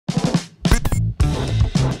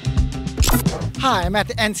Hi, I'm at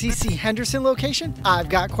the NCC Henderson location. I've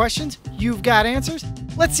got questions, you've got answers.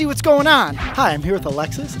 Let's see what's going on. Hi, I'm here with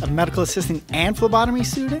Alexis, a medical assistant and phlebotomy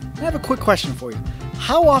student. I have a quick question for you.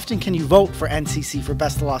 How often can you vote for NCC for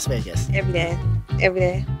Best of Las Vegas? Every day. Every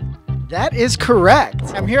day. That is correct.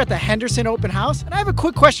 I'm here at the Henderson open house, and I have a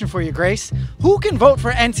quick question for you, Grace. Who can vote for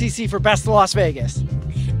NCC for Best of Las Vegas?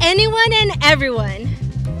 Anyone and everyone.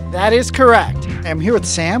 That is correct. I'm here with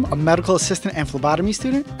Sam, a medical assistant and phlebotomy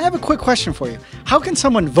student. I have a quick question for you. How can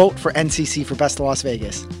someone vote for NCC for Best of Las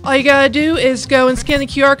Vegas? All you gotta do is go and scan the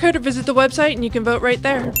QR code or visit the website and you can vote right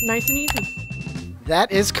there. Nice and easy.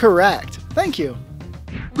 That is correct. Thank you.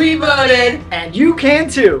 We voted! And you can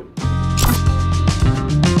too.